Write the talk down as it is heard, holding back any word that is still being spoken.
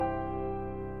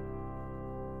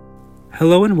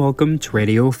Hello and welcome to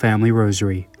Radio Family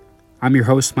Rosary. I'm your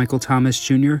host, Michael Thomas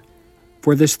Jr.,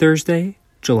 for this Thursday,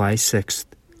 July 6th.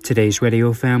 Today's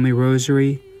Radio Family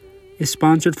Rosary is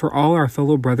sponsored for all our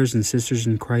fellow brothers and sisters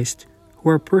in Christ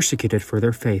who are persecuted for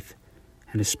their faith,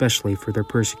 and especially for their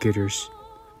persecutors.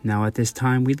 Now at this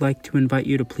time, we'd like to invite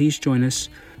you to please join us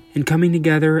in coming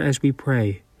together as we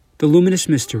pray the luminous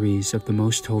mysteries of the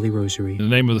Most Holy Rosary. In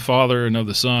the name of the Father, and of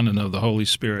the Son, and of the Holy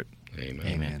Spirit. Amen.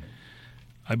 Amen.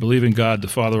 I believe in God, the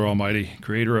Father Almighty,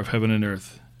 creator of heaven and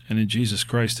earth, and in Jesus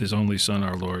Christ, his only Son,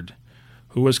 our Lord,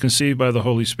 who was conceived by the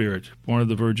Holy Spirit, born of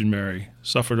the Virgin Mary,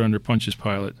 suffered under Pontius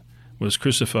Pilate, was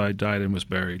crucified, died, and was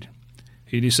buried.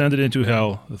 He descended into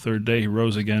hell. The third day he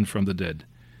rose again from the dead.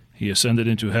 He ascended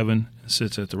into heaven and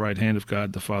sits at the right hand of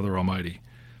God, the Father Almighty.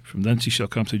 From thence he shall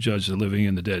come to judge the living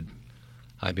and the dead.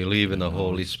 I believe in the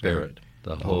Holy Spirit,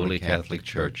 the Holy Catholic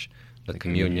Church, the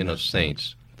communion of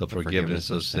saints, the forgiveness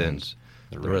of sins,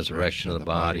 the resurrection of the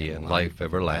body, and life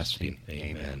everlasting.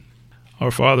 Amen.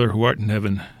 Our Father, who art in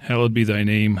heaven, hallowed be thy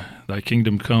name. Thy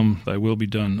kingdom come, thy will be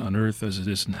done, on earth as it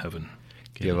is in heaven.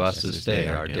 Give us this day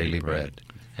our daily bread,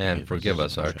 and forgive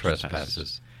us our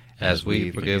trespasses, as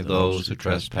we forgive those who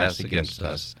trespass against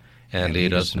us. And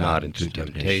lead us not into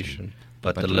temptation,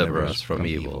 but deliver us from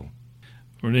evil.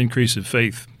 For an increase of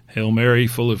faith, Hail Mary,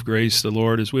 full of grace, the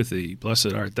Lord is with thee.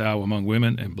 Blessed art thou among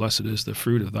women, and blessed is the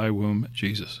fruit of thy womb,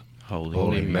 Jesus.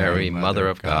 Holy Mary, Mother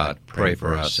of God, pray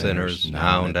for us sinners,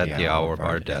 now and at the hour of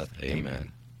our death.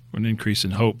 Amen. For an increase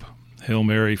in hope, Hail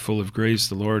Mary, full of grace,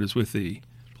 the Lord is with thee.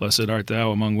 Blessed art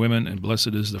thou among women, and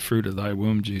blessed is the fruit of thy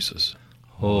womb, Jesus.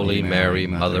 Holy Mary,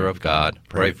 Mother of God,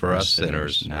 pray for us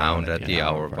sinners, now and at the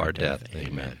hour of our death.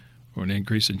 Amen. For an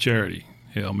increase in charity,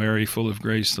 Hail Mary, full of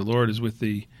grace, the Lord is with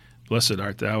thee. Blessed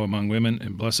art thou among women,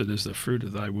 and blessed is the fruit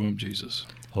of thy womb, Jesus.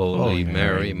 Holy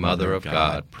Mary, Mother of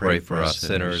God, pray for us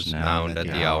sinners, now and at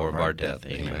the hour of our death.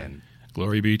 Amen.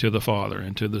 Glory be to the Father,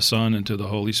 and to the Son, and to the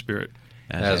Holy Spirit.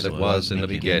 As it was in the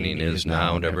beginning, is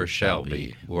now, and ever shall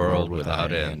be, world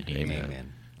without end.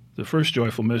 Amen. The first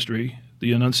joyful mystery,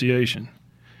 the Annunciation.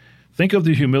 Think of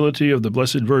the humility of the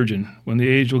Blessed Virgin when the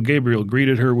angel Gabriel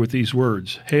greeted her with these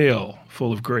words, Hail,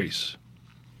 full of grace.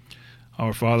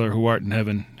 Our Father, who art in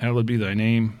heaven, hallowed be thy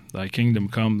name. Thy kingdom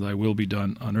come, thy will be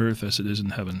done, on earth as it is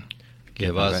in heaven.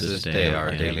 Give us this day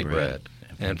our daily bread,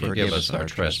 and forgive us our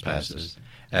trespasses,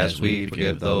 as we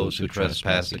forgive those who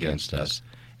trespass against us.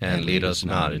 And lead us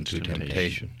not into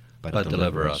temptation, but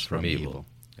deliver us from evil.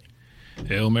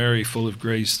 Hail Mary, full of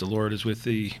grace, the Lord is with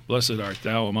thee. Blessed art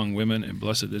thou among women, and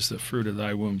blessed is the fruit of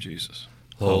thy womb, Jesus.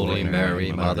 Holy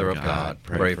Mary, Mother of God,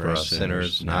 pray for us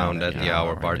sinners, now and at the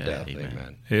hour of our death.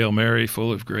 Amen. Hail Mary,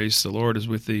 full of grace, the Lord is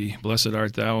with thee. Blessed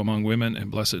art thou among women, and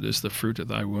blessed is the fruit of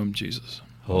thy womb, Jesus.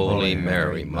 Holy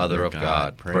Mary, Mother of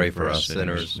God, pray for us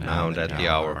sinners, now and at the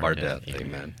hour of our death.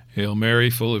 Amen. Hail Mary,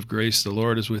 full of grace, the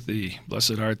Lord is with thee.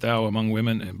 Blessed art thou among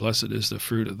women, and blessed is the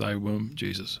fruit of thy womb,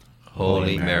 Jesus.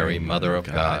 Holy Mary, Mother of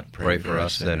God, pray for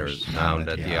us sinners, now and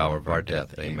at the hour of our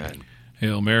death. Amen.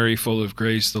 Hail Mary, full of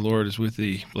grace, the Lord is with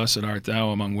thee. Blessed art thou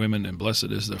among women, and blessed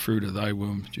is the fruit of thy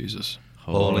womb, Jesus.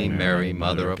 Holy Mary,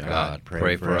 Mother of God,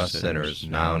 pray for us sinners,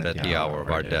 now and at the hour of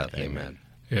our death. Amen.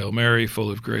 Hail Mary,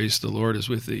 full of grace, the Lord is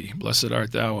with thee. Blessed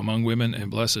art thou among women,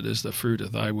 and blessed is the fruit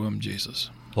of thy womb, Jesus.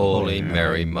 Holy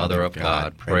Mary, Mother of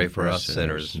God, pray for us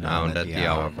sinners, now and at the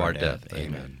hour of our death.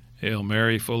 Amen. Hail Mary,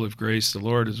 full of grace, the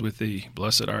Lord is with thee.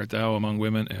 Blessed art thou among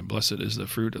women, and blessed is the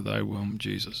fruit of thy womb,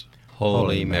 Jesus.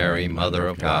 Holy Mary, Mother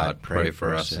of God, pray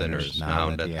for us sinners, now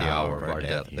and at the hour of our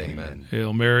death. Amen.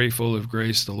 Hail Mary, full of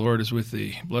grace, the Lord is with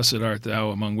thee. Blessed art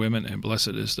thou among women, and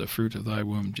blessed is the fruit of thy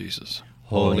womb, Jesus.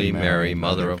 Holy Mary,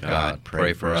 Mother of God,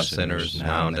 pray for us sinners,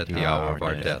 now and at the hour of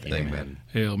our death. Amen.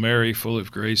 Hail Mary, full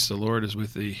of grace, the Lord is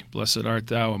with thee. Blessed art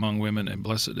thou among women, and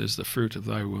blessed is the fruit of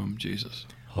thy womb, Jesus.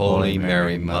 Holy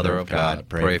Mary, Mother of God,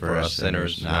 pray for us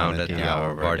sinners, now and at the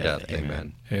hour of our death.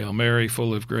 Amen. Hail Mary,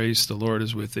 full of grace, the Lord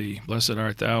is with thee. Blessed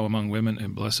art thou among women,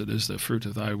 and blessed is the fruit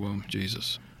of thy womb,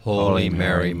 Jesus. Holy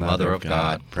Mary, Mother of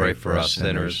God, pray for us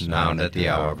sinners, now and at the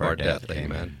hour of our death.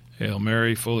 Amen. Hail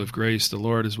Mary, full of grace, the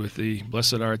Lord is with thee.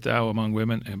 Blessed art thou among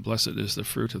women, and blessed is the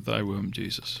fruit of thy womb,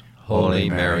 Jesus. Holy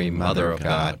Mary, Mother of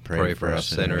God, pray for us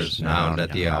sinners, now and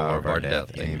at the hour of our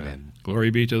death. Amen.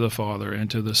 Glory be to the Father, and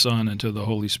to the Son, and to the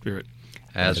Holy Spirit.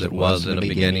 As it was in the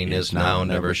beginning, is now, and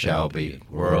ever shall be,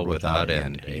 world without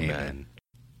end. Amen.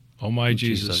 O my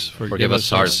Jesus, forgive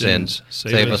us our sins,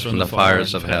 save us from the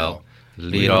fires of hell,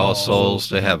 lead all souls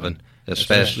to heaven,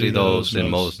 especially those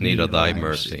in most need of thy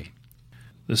mercy.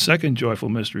 The second joyful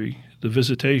mystery, the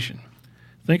Visitation.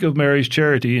 Think of Mary's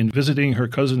charity in visiting her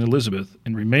cousin Elizabeth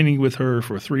and remaining with her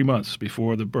for 3 months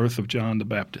before the birth of John the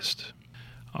Baptist.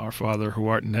 Our Father, who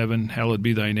art in heaven, hallowed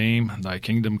be thy name. Thy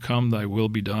kingdom come, thy will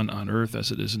be done on earth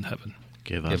as it is in heaven.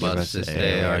 Give us this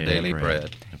day our daily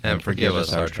bread, and forgive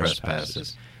us our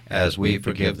trespasses, as we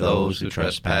forgive those who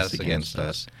trespass against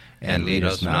us. And lead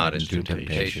us not into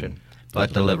temptation,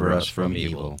 but deliver us from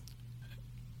evil.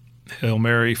 Hail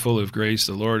Mary, full of grace,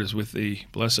 the Lord is with thee.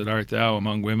 Blessed art thou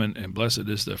among women, and blessed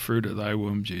is the fruit of thy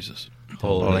womb, Jesus.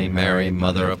 Holy Mary,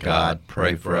 Mother of God,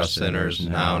 pray for us sinners,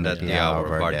 now and at the hour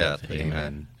of our death.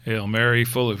 Amen. Hail Mary,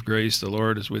 full of grace, the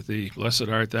Lord is with thee. Blessed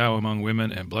art thou among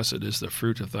women, and blessed is the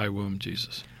fruit of thy womb,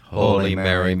 Jesus. Holy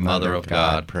Mary, Mother of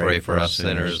God, pray for us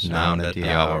sinners, now and at the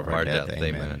hour of our death.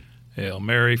 Amen. Hail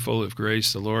Mary, full of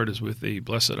grace, the Lord is with thee.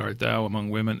 Blessed art thou among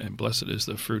women, and blessed is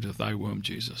the fruit of thy womb,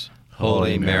 Jesus.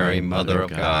 Holy Mary, Mother of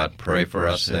God, pray for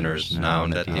us sinners, now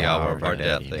and at the hour of our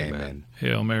death. Amen.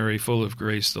 Hail Mary, full of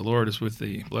grace, the Lord is with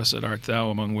thee. Blessed art thou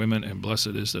among women, and blessed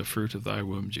is the fruit of thy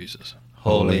womb, Jesus.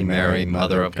 Holy Mary,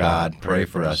 Mother of God, pray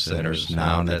for us sinners,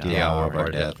 now and at the hour of our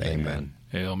death. Amen.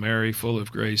 Hail Mary, full of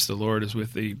grace, the Lord is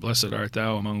with thee. Blessed art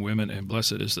thou among women, and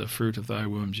blessed is the fruit of thy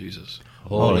womb, Jesus.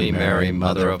 Holy Mary,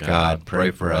 Mother of God,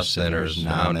 pray for us sinners,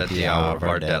 now and at the hour of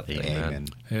our death. Amen.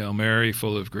 Hail Mary,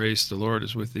 full of grace, the Lord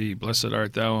is with thee. Blessed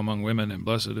art thou among women, and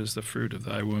blessed is the fruit of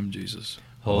thy womb, Jesus.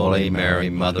 Holy Mary,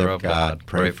 Mother of God,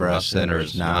 pray for us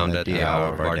sinners, now and at the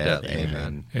hour of our death.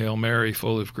 Amen. Hail Mary,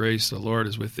 full of grace, the Lord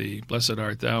is with thee. Blessed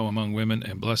art thou among women,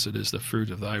 and blessed is the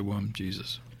fruit of thy womb,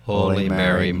 Jesus. Holy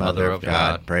Mary, Mother of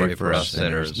God, pray for us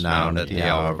sinners, now and at the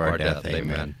hour of our death.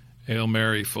 Amen. Hail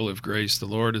Mary, full of grace, the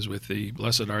Lord is with thee.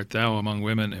 Blessed art thou among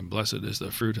women, and blessed is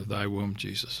the fruit of thy womb,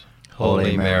 Jesus.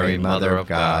 Holy Mary, Mother of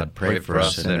God, pray for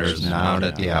us sinners, now and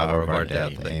at the hour of our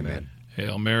death. Amen.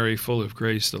 Hail Mary, full of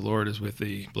grace, the Lord is with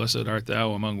thee. Blessed art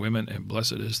thou among women, and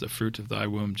blessed is the fruit of thy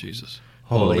womb, Jesus.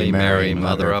 Holy Mary,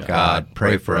 Mother of God,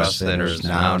 pray for us sinners,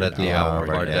 now and at the hour of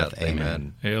our death.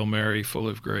 Amen. Hail Mary, full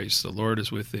of grace, the Lord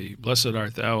is with thee. Blessed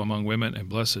art thou among women, and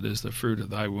blessed is the fruit of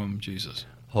thy womb, Jesus.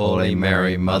 Holy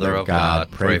Mary, Mother of God,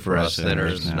 pray for us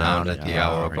sinners, now and at the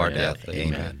hour of our death.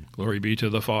 Amen. Glory be to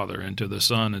the Father, and to the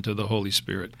Son, and to the Holy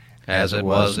Spirit. As it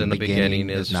was in the beginning,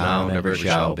 is now, and ever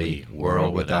shall be,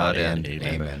 world without end.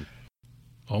 Amen.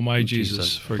 O my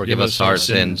Jesus, forgive us our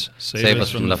sins, save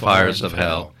us from the fires of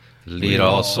hell. Lead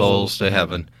all souls to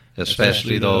heaven,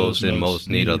 especially those in most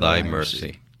need of thy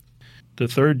mercy. The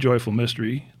third joyful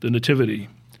mystery, the Nativity.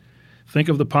 Think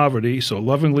of the poverty so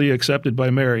lovingly accepted by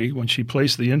Mary when she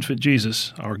placed the infant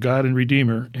Jesus, our God and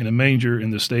Redeemer, in a manger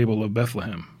in the stable of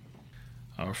Bethlehem.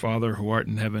 Our Father, who art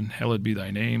in heaven, hallowed be thy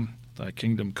name. Thy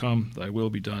kingdom come, thy will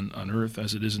be done on earth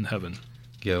as it is in heaven.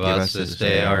 Give us this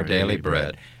day our daily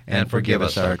bread, and forgive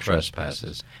us our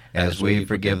trespasses, as we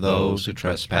forgive those who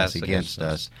trespass against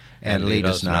us. And lead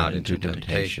us not into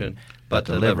temptation, but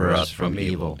deliver us from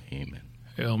evil. Amen.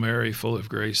 Hail Mary, full of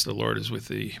grace, the Lord is with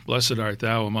thee. Blessed art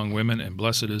thou among women, and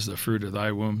blessed is the fruit of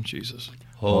thy womb, Jesus.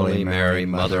 Holy Mary,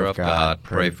 Mother of God,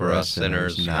 pray for us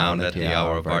sinners, now and at the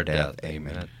hour of our death.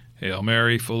 Amen. Hail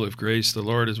Mary, full of grace, the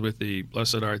Lord is with thee.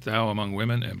 Blessed art thou among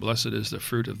women, and blessed is the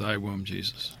fruit of thy womb,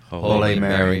 Jesus. Holy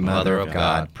Mary, Mother of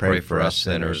God, pray for us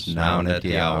sinners, now and at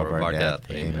the hour of our death.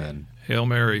 Amen. Hail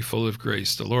Mary, full of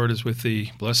grace, the Lord is with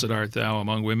thee. Blessed art thou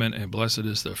among women, and blessed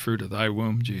is the fruit of thy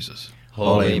womb, Jesus.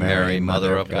 Holy Mary,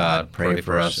 Mother of God, pray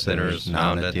for us sinners,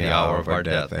 now and at the hour of our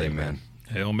death. Amen.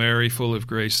 Hail Mary, full of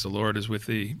grace, the Lord is with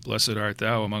thee. Blessed art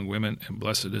thou among women, and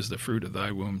blessed is the fruit of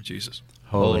thy womb, Jesus.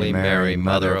 Holy Mary,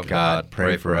 Mother of God,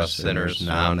 pray for us sinners,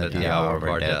 now and at the hour of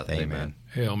our death. Amen.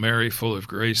 Hail Mary, full of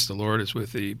grace, the Lord is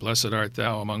with thee. Blessed art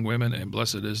thou among women, and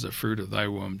blessed is the fruit of thy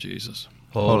womb, Jesus.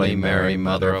 Holy Mary,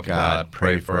 Mother of God,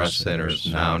 pray for us sinners,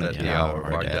 now and at the hour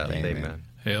of our death. Amen.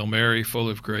 Hail Mary, full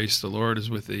of grace, the Lord is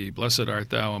with thee. Blessed art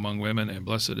thou among women, and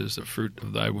blessed is the fruit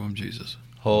of thy womb, Jesus.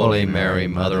 Holy Mary,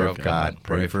 Mother of God,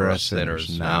 pray for us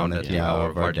sinners, now and at the hour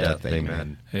of our death.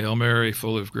 Amen. Hail Mary,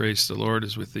 full of grace, the Lord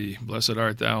is with thee. Blessed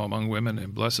art thou among women,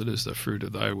 and blessed is the fruit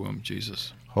of thy womb,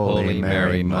 Jesus. Holy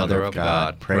Mary, Mother of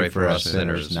God, pray for us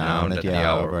sinners, now and at the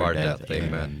hour of our death.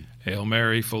 Amen. Hail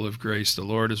Mary, full of grace, the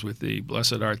Lord is with thee.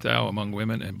 Blessed art thou among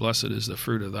women, and blessed is the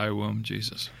fruit of thy womb,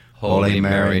 Jesus. Holy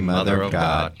Mary, Mother of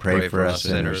God, pray for us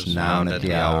sinners, now and at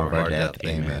the hour of our death.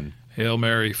 Amen. Hail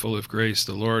Mary, full of grace,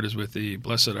 the Lord is with thee.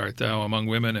 Blessed art thou among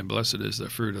women, and blessed is the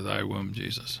fruit of thy womb,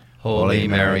 Jesus. Holy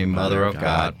Mary, Mother of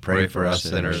God, pray for us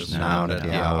sinners, now and at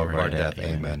the hour of our death.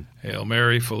 Amen. Hail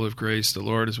Mary, full of grace, the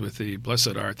Lord is with thee.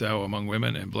 Blessed art thou among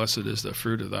women, and blessed is the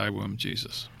fruit of thy womb,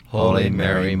 Jesus. Holy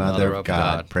Mary, Mother of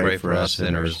God, pray for us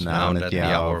sinners, now and at the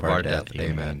hour of our death.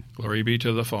 Amen. Glory be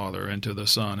to the Father, and to the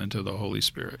Son, and to the Holy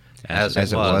Spirit. As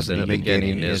it was in the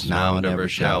beginning, is now, and ever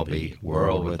shall be,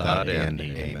 world without end.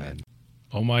 Amen.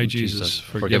 O my Jesus,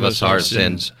 forgive us our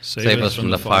sins, save us from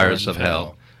the fires of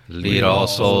hell, lead all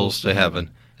souls to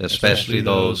heaven, especially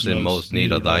those in most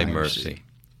need of thy mercy.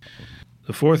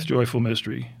 The fourth joyful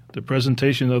mystery, the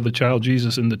presentation of the child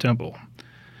Jesus in the temple.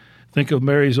 Think of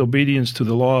Mary's obedience to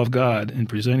the law of God in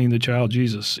presenting the child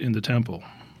Jesus in the temple.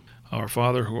 Our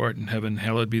Father, who art in heaven,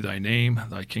 hallowed be thy name.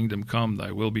 Thy kingdom come,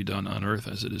 thy will be done on earth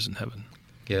as it is in heaven.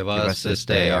 Give us this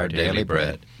day our daily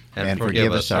bread, and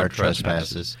forgive us our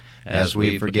trespasses, as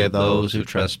we forgive those who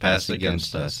trespass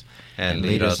against us. And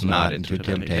lead us not into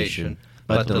temptation,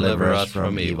 but deliver us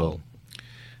from evil.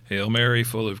 Hail Mary,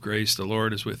 full of grace, the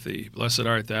Lord is with thee. Blessed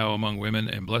art thou among women,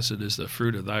 and blessed is the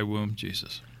fruit of thy womb,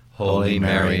 Jesus. Holy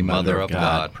Mary, Mother of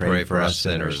God, pray for us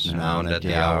sinners, now and at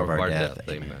the hour of our death.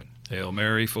 Amen. Hail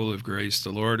Mary, full of grace,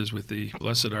 the Lord is with thee.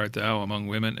 Blessed art thou among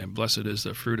women, and blessed is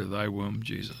the fruit of thy womb,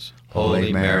 Jesus.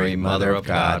 Holy Mary, Mother of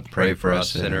God, pray for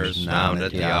us sinners, now and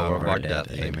at the hour of our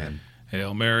death. Amen.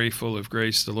 Hail Mary, full of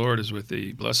grace, the Lord is with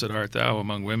thee. Blessed art thou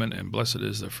among women, and blessed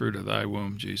is the fruit of thy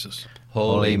womb, Jesus.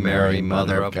 Holy Mary,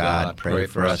 Mother of God, pray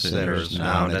for us sinners,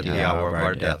 now and at the hour of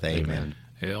our death. Amen.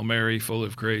 Hail Mary, full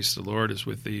of grace, the Lord is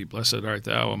with thee. Blessed art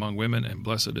thou among women, and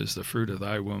blessed is the fruit of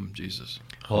thy womb, Jesus.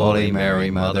 Holy Mary,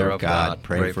 Mother of God,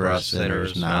 pray for us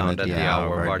sinners, now and at the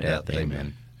hour of our death.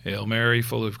 Amen. Hail Mary,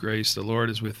 full of grace, the Lord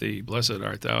is with thee. Blessed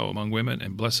art thou among women,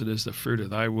 and blessed is the fruit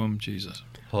of thy womb, Jesus.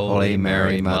 Holy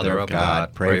Mary, Mother of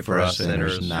God, pray for us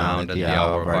sinners, now and at the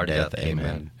hour of our death.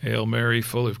 Amen. Hail Mary,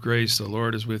 full of grace, the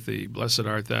Lord is with thee. Blessed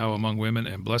art thou among women,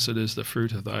 and blessed is the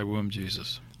fruit of thy womb,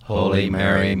 Jesus. Holy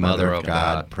Mary, Mother of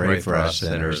God, pray for us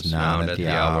sinners, now and at the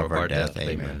hour of our death.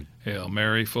 Amen. Hail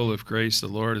Mary, full of grace, the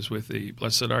Lord is with thee.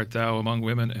 Blessed art thou among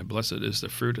women, and blessed is the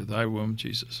fruit of thy womb,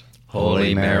 Jesus.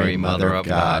 Holy Mary, Mother of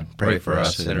God, pray for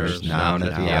us sinners, now and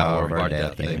at the hour of our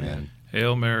death. Amen.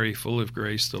 Hail Mary, full of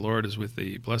grace, the Lord is with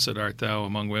thee. Blessed art thou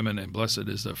among women, and blessed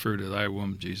is the fruit of thy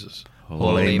womb, Jesus.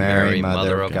 Holy Mary,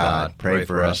 Mother of God, pray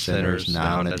for us sinners,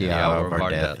 now and at the hour of our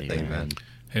death. Amen.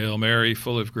 Hail Mary,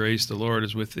 full of grace, the Lord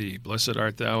is with thee. Blessed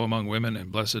art thou among women,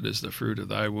 and blessed is the fruit of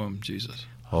thy womb, Jesus.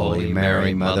 Holy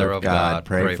Mary, Mother of God,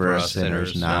 pray for us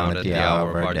sinners, now and at the hour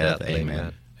of our death.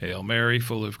 Amen. Hail Mary,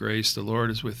 full of grace, the Lord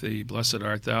is with thee. Blessed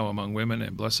art thou among women,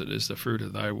 and blessed is the fruit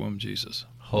of thy womb, Jesus.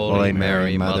 Holy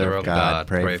Mary, Mother of God,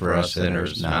 pray for us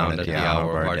sinners, now and at the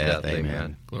hour of our death.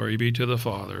 Amen. Glory be to the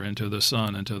Father, and to the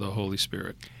Son, and to the Holy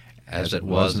Spirit. As it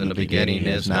was in the beginning,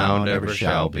 is now, and ever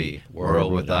shall be,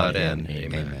 world without end.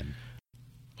 Amen.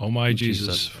 O my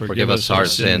Jesus, forgive us our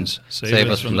sins, save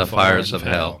us from the fires of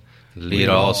hell, lead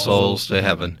all souls to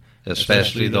heaven,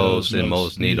 especially those in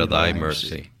most need of thy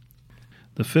mercy.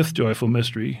 The fifth joyful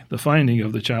mystery, the finding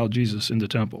of the child Jesus in the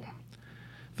temple.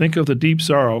 Think of the deep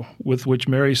sorrow with which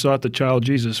Mary sought the child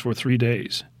Jesus for 3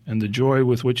 days, and the joy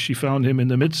with which she found him in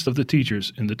the midst of the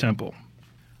teachers in the temple.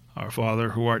 Our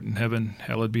Father, who art in heaven,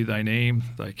 hallowed be thy name.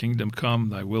 Thy kingdom come,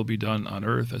 thy will be done on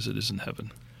earth as it is in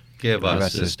heaven. Give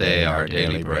us this day our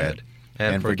daily bread,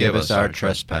 and forgive us our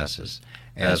trespasses,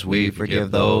 as we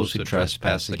forgive those who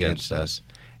trespass against us.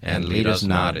 And lead us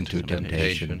not into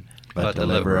temptation, but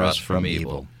deliver us from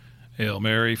evil. Hail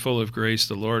Mary, full of grace,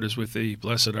 the Lord is with thee.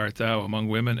 Blessed art thou among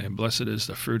women, and blessed is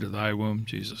the fruit of thy womb,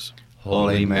 Jesus.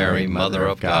 Holy Mary, Mother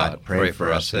of God, pray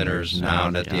for us sinners, now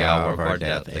and at the hour of our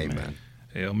death. Amen.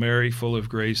 Hail Mary, full of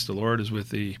grace, the Lord is with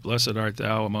thee. Blessed art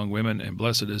thou among women, and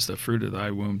blessed is the fruit of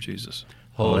thy womb, Jesus.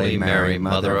 Holy Mary,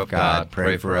 Mother of God,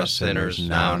 pray for us sinners,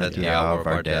 now and at the hour of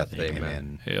our death.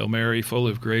 Amen. Hail Mary, full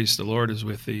of grace, the Lord is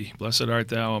with thee. Blessed art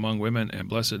thou among women, and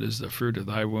blessed is the fruit of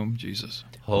thy womb, Jesus.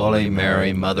 Holy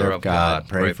Mary, Mother of God,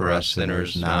 pray for us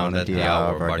sinners, now and at the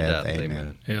hour of our death.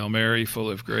 Amen. Hail Mary, full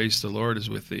of grace, the Lord is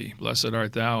with thee. Blessed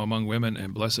art thou among women,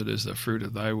 and blessed is the fruit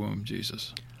of thy womb,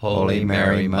 Jesus. Holy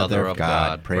Mary, Mother of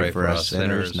God, pray for us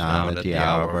sinners, now and at the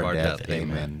hour of our death.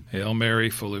 Amen. Hail Mary,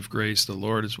 full of grace, the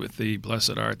Lord is with thee.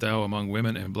 Blessed art thou among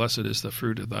women, and blessed is the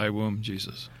fruit of thy womb,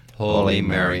 Jesus. Holy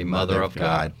Mary, Mother of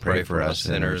God, pray for us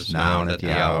sinners, now and at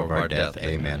the hour of our death.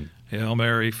 Amen. Hail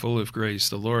Mary, full of grace,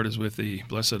 the Lord is with thee.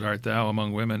 Blessed art thou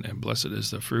among women, and blessed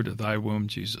is the fruit of thy womb,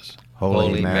 Jesus.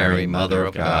 Holy Mary, Mother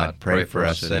of God, pray for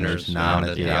us sinners, now and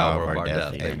at the hour of our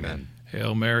death. Amen.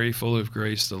 Hail Mary, full of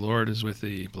grace, the Lord is with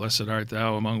thee. Blessed art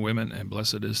thou among women, and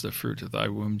blessed is the fruit of thy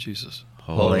womb, Jesus.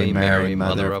 Holy Mary,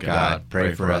 Mother of God,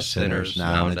 pray for us sinners,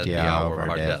 now and at the hour of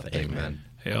our death. Amen.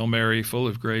 Hail Mary, full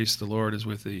of grace, the Lord is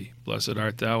with thee. Blessed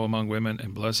art thou among women,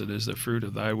 and blessed is the fruit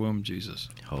of thy womb, Jesus.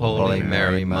 Holy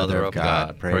Mary, Mother of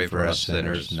God, pray for us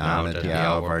sinners, now and at the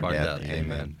hour of our death.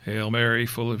 Amen. Hail Mary,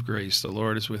 full of grace, the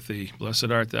Lord is with thee.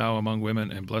 Blessed art thou among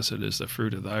women, and blessed is the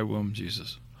fruit of thy womb,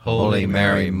 Jesus. Holy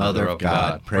Mary, Mother of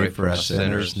God, pray for us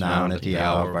sinners, now and at the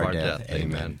hour of our death.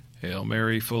 Amen. Hail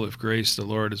Mary, full of grace, the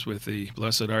Lord is with thee.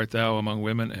 Blessed art thou among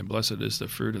women, and blessed is the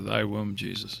fruit of thy womb,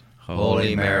 Jesus.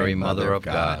 Holy Mary, Mother of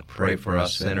God, pray for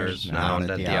us sinners, now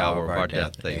and at the hour of our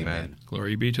death. Amen.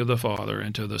 Glory be to the Father,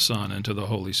 and to the Son, and to the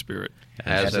Holy Spirit.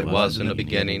 As it was in the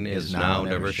beginning, is now,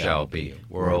 and ever shall be,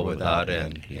 world without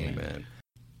end. Amen.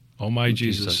 O my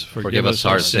Jesus, forgive us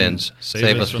our sins,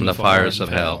 save us from the fires of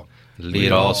hell,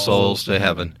 lead all souls to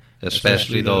heaven,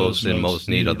 especially those in most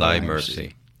need of thy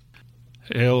mercy.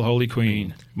 Hail, Holy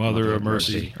Queen, Mother of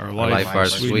mercy, our life, our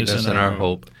sweetness, and our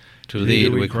hope. To thee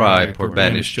do we cry, poor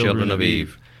banished children of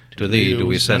Eve. To thee do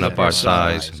we send up our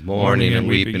sighs, mourning and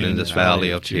weeping in this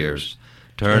valley of tears.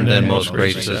 Turn then, most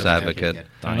gracious Advocate,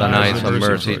 thine eyes of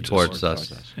mercy towards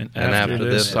us, and after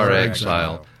this our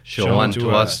exile, show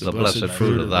unto us the blessed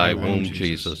fruit of thy womb,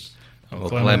 Jesus. O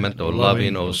clement, O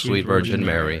loving, O sweet Virgin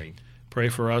Mary, pray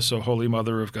for us, O Holy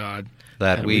Mother of God,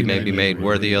 that we may be made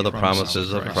worthy of the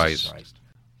promises of Christ.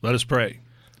 Let us pray.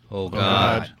 O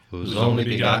God, whose only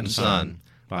begotten Son,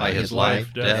 by his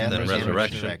life, death, and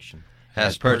resurrection,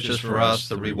 has purchased for us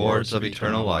the rewards of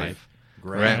eternal life,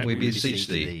 grant, we beseech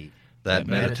thee, that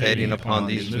meditating upon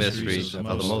these mysteries of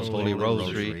the most holy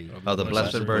rosary of the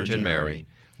Blessed Virgin Mary,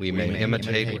 we may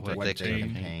imitate what they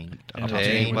contain,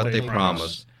 obtain what they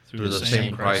promise, through the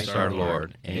same Christ our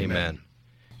Lord. Amen.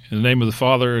 In the name of the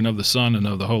Father, and of the Son, and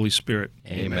of the Holy Spirit.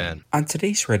 Amen. On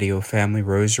today's Radio Family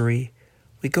Rosary,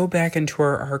 we go back into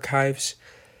our archives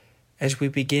as we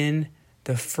begin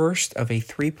the first of a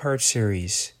 3-part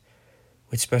series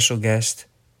with special guest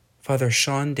Father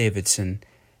Sean Davidson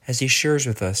as he shares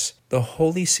with us the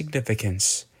holy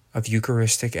significance of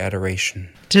Eucharistic Adoration.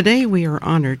 Today we are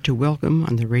honored to welcome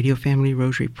on the Radio Family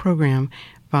Rosary program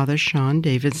Father Sean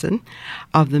Davidson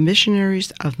of the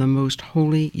Missionaries of the Most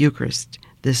Holy Eucharist.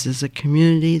 This is a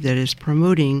community that is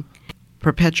promoting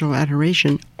perpetual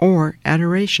adoration or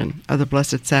adoration of the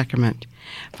Blessed Sacrament.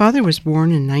 Father was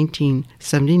born in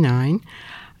 1979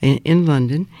 in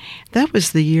London. That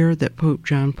was the year that Pope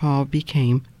John Paul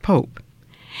became Pope.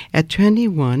 At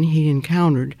 21, he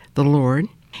encountered the Lord.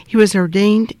 He was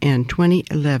ordained in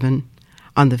 2011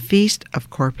 on the Feast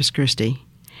of Corpus Christi.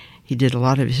 He did a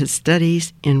lot of his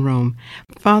studies in Rome.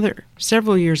 Father,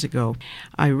 several years ago,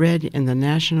 I read in the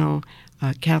National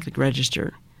Catholic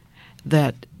Register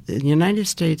that the United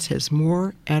States has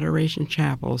more adoration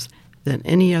chapels than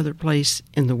any other place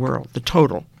in the world, the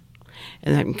total.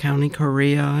 And that counting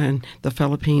Korea and the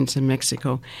Philippines and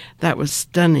Mexico. That was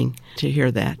stunning to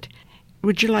hear that.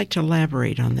 Would you like to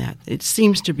elaborate on that? It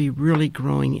seems to be really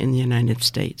growing in the United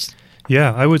States.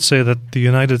 Yeah, I would say that the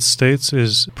United States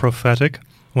is prophetic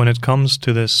when it comes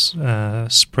to this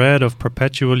spread of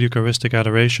perpetual Eucharistic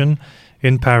adoration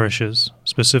in parishes,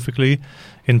 specifically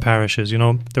in parishes. You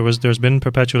know, there's been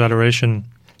perpetual adoration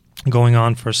going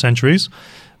on for centuries,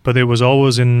 but it was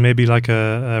always in maybe like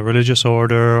a religious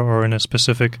order or in a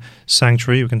specific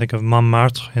sanctuary. You can think of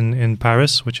Montmartre in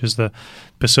Paris, which is the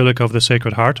Basilica of the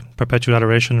Sacred Heart, perpetual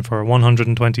adoration for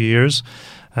 120 years,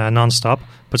 non-stop.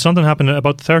 But something happened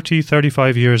about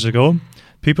 35 years ago.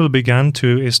 People began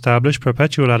to establish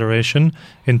perpetual adoration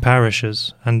in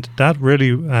parishes, and that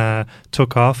really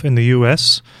took off in the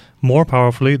U.S. more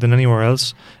powerfully than anywhere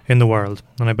else in the world.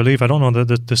 And I believe, I don't know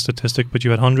the statistic, but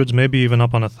you had hundreds, maybe even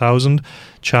up on 1,000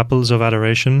 chapels of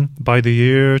adoration by the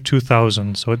year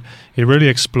 2000. So it really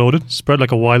exploded, spread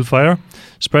like a wildfire.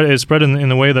 It spread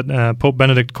in a way that Pope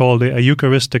Benedict called a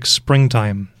Eucharistic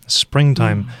springtime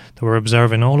that we're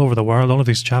observing all over the world, all of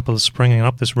these chapels springing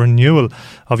up, this renewal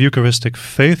of Eucharistic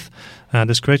faith,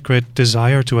 this great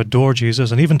desire to adore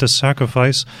Jesus and even to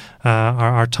sacrifice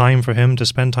our time for him, to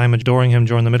spend time adoring him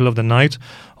during the middle of the night.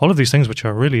 All of these things which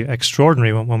are really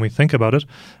extraordinary when we think about it.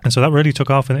 And so that really took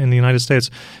off in the United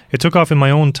States. It took off in my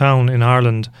own town in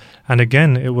Ireland. And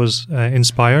again, it was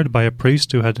inspired by a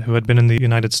priest who had been in the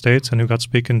United States and who got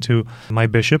speaking to my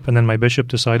bishop. And then my bishop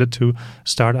decided to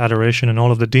start adoration in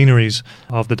all of the deaneries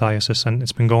of the diocese. And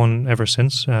it's been going ever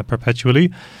since,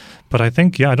 perpetually. But I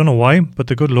think, I don't know why, but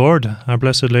the good Lord, our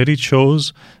Blessed Lady,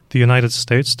 chose the United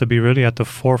States to be really at the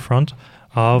forefront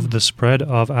of the spread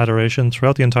of adoration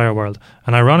throughout the entire world.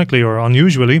 And ironically or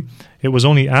unusually, it was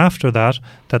only after that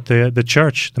the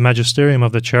church, the magisterium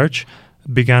of the church,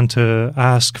 began to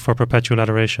ask for perpetual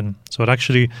adoration. So it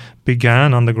actually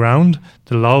began on the ground,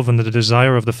 the love and the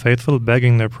desire of the faithful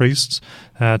begging their priests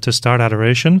to start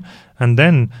adoration, and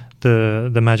then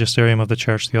the magisterium of the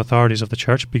church, the authorities of the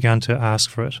church, began to ask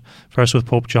for it. First with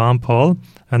Pope John Paul,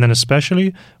 and then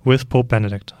especially with Pope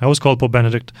Benedict. I always call Pope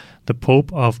Benedict the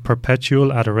Pope of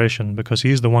Perpetual Adoration, because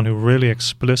he's the one who really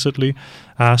explicitly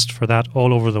asked for that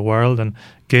all over the world and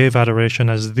gave adoration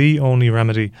as the only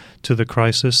remedy to the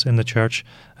crisis in the Church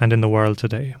and in the world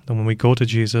today. And when we go to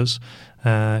Jesus,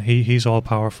 he's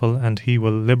all-powerful, and he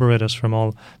will liberate us from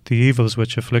all the evils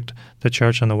which afflict the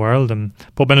Church and the world. And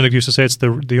Pope Benedict used to say it's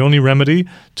the only remedy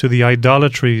to the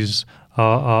idolatries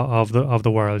of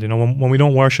the world. You know, when we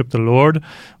don't worship the Lord,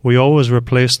 we always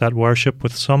replace that worship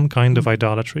with some kind of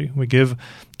idolatry. We give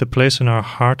the place in our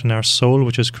heart and our soul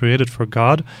which is created for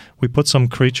God. We put some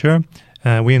creature,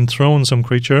 we enthrone some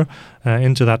creature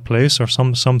into that place, or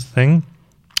something,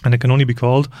 and it can only be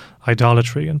called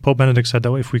idolatry. And Pope Benedict said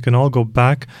that if we can all go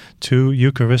back to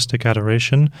Eucharistic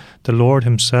adoration, the Lord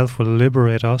himself will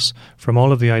liberate us from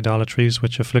all of the idolatries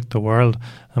which afflict the world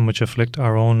and which afflict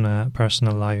our own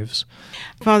personal lives.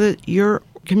 Father, your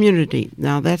community,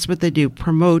 now that's what they do,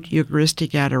 promote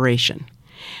Eucharistic adoration.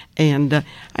 And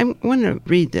I want to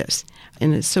read this,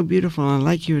 and it's so beautiful, and I'd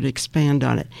like you to expand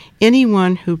on it.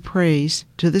 Anyone who prays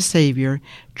to the Savior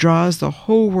draws the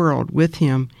whole world with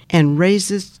him and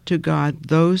raises to God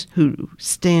those who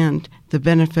stand the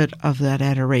benefit of that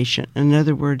adoration. In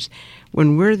other words,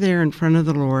 when we're there in front of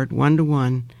the Lord,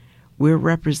 one-to-one, we're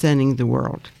representing the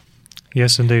world.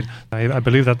 Yes, indeed. I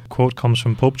believe that quote comes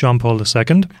from Pope John Paul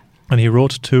II, and he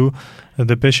wrote to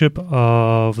the bishop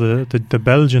of the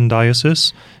Belgian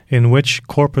diocese in which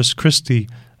Corpus Christi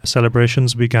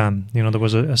celebrations began. You know, there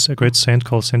was a great saint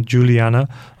called Saint Juliana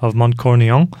of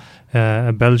Montcornillon,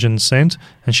 a Belgian saint,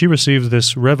 and she received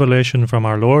this revelation from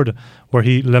our Lord, where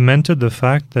he lamented the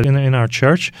fact that in our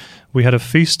church we had a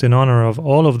feast in honor of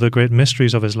all of the great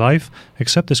mysteries of his life,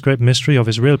 except this great mystery of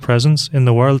his real presence in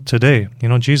the world today. You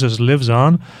know, Jesus lives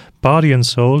on, body and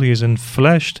soul. He is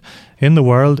enfleshed in the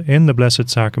world, in the Blessed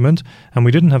Sacrament, and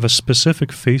we didn't have a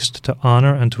specific feast to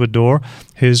honor and to adore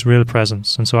his real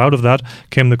presence. And so out of that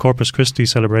came the Corpus Christi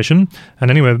celebration. And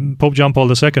anyway, Pope John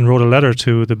Paul II wrote a letter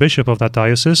to the bishop of that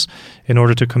diocese in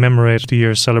order to commemorate the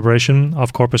year's celebration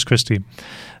of Corpus Christi.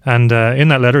 And in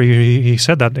that letter, he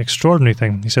said that extraordinary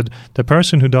thing. He said, the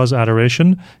person who does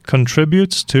adoration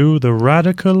contributes to the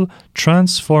radical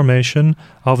transformation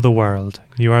of the world.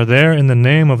 You are there in the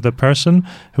name of the person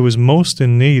who is most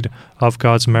in need of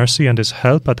God's mercy and his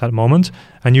help at that moment,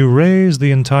 and you raise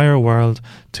the entire world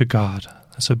to God.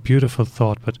 That's a beautiful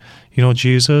thought. But, you know,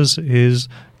 Jesus is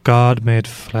God made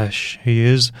flesh. He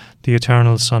is the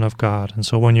eternal Son of God. And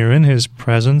so when you're in his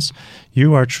presence,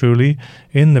 you are truly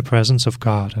in the presence of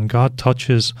God. And God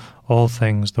touches all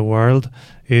things. The world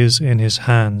is in his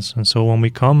hands. And so when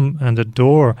we come and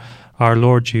adore our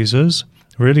Lord Jesus,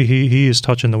 really he is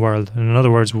touching the world. And in other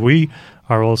words, we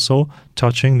are also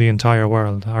touching the entire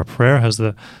world. Our prayer has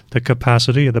the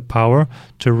capacity, the power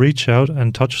to reach out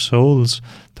and touch souls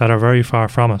that are very far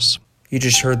from us. You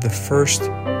just heard the first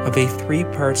of a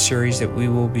 3-part series that we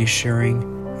will be sharing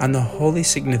on the holy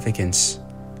significance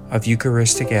of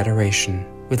Eucharistic adoration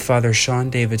with Father Sean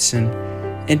Davidson,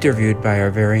 interviewed by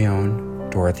our very own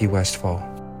Dorothy Westfall.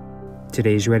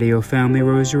 Today's Radio Family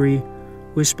Rosary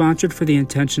was sponsored for the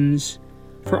intentions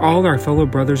for all our fellow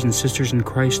brothers and sisters in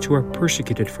Christ who are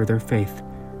persecuted for their faith,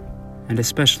 and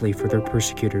especially for their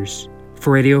persecutors.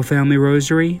 For Radio Family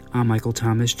Rosary, I'm Michael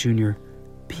Thomas Jr.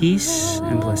 Peace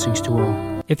and blessings to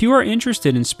all. If you are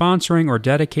interested in sponsoring or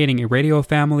dedicating a Radio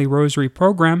Family Rosary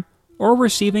program, or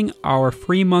receiving our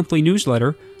free monthly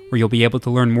newsletter, where you'll be able to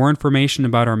learn more information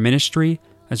about our ministry,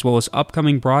 as well as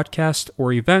upcoming broadcasts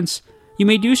or events, you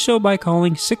may do so by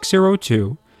calling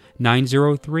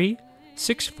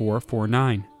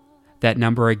 602-903-6449. That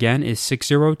number again is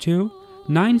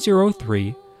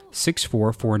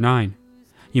 602-903-6449.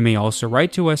 You may also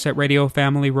write to us at Radio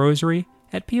Family Rosary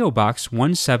at P.O. Box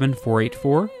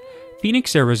 17484,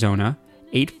 Phoenix, Arizona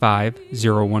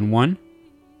 85011,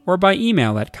 or by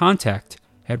email at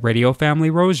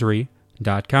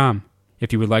contact@radiofamilyrosary.com.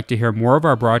 If you would like to hear more of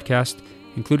our broadcast,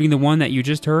 including the one that you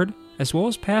just heard, as well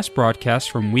as past broadcasts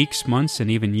from weeks, months, and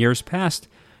even years past,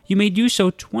 you may do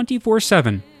so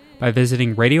 24/7 by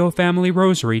visiting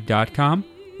radiofamilyrosary.com,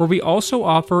 where we also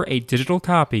offer a digital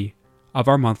copy of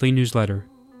our monthly newsletter.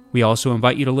 We also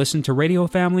invite you to listen to Radio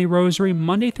Family Rosary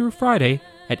Monday through Friday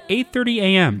at 8:30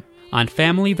 a.m. on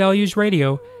Family Values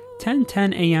Radio,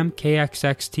 1010 a.m.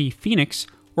 KXXT Phoenix,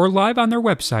 or live on their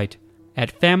website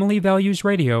at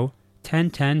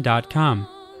familyvaluesradio1010.com.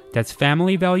 That's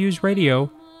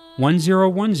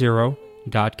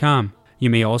familyvaluesradio1010.com. You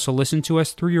may also listen to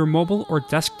us through your mobile or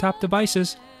desktop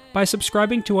devices by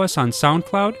subscribing to us on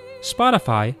SoundCloud,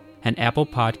 Spotify, and Apple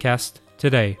Podcasts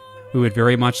today. We would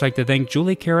very much like to thank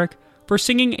Julie Carrick for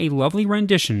singing a lovely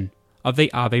rendition of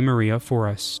the Ave Maria for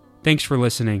us. Thanks for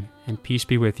listening, and peace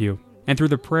be with you. And through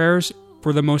the prayers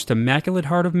for the most Immaculate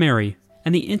Heart of Mary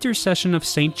and the intercession of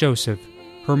Saint Joseph,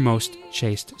 her most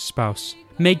chaste spouse,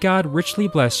 may God richly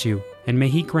bless you, and may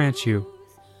He grant you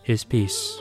His peace.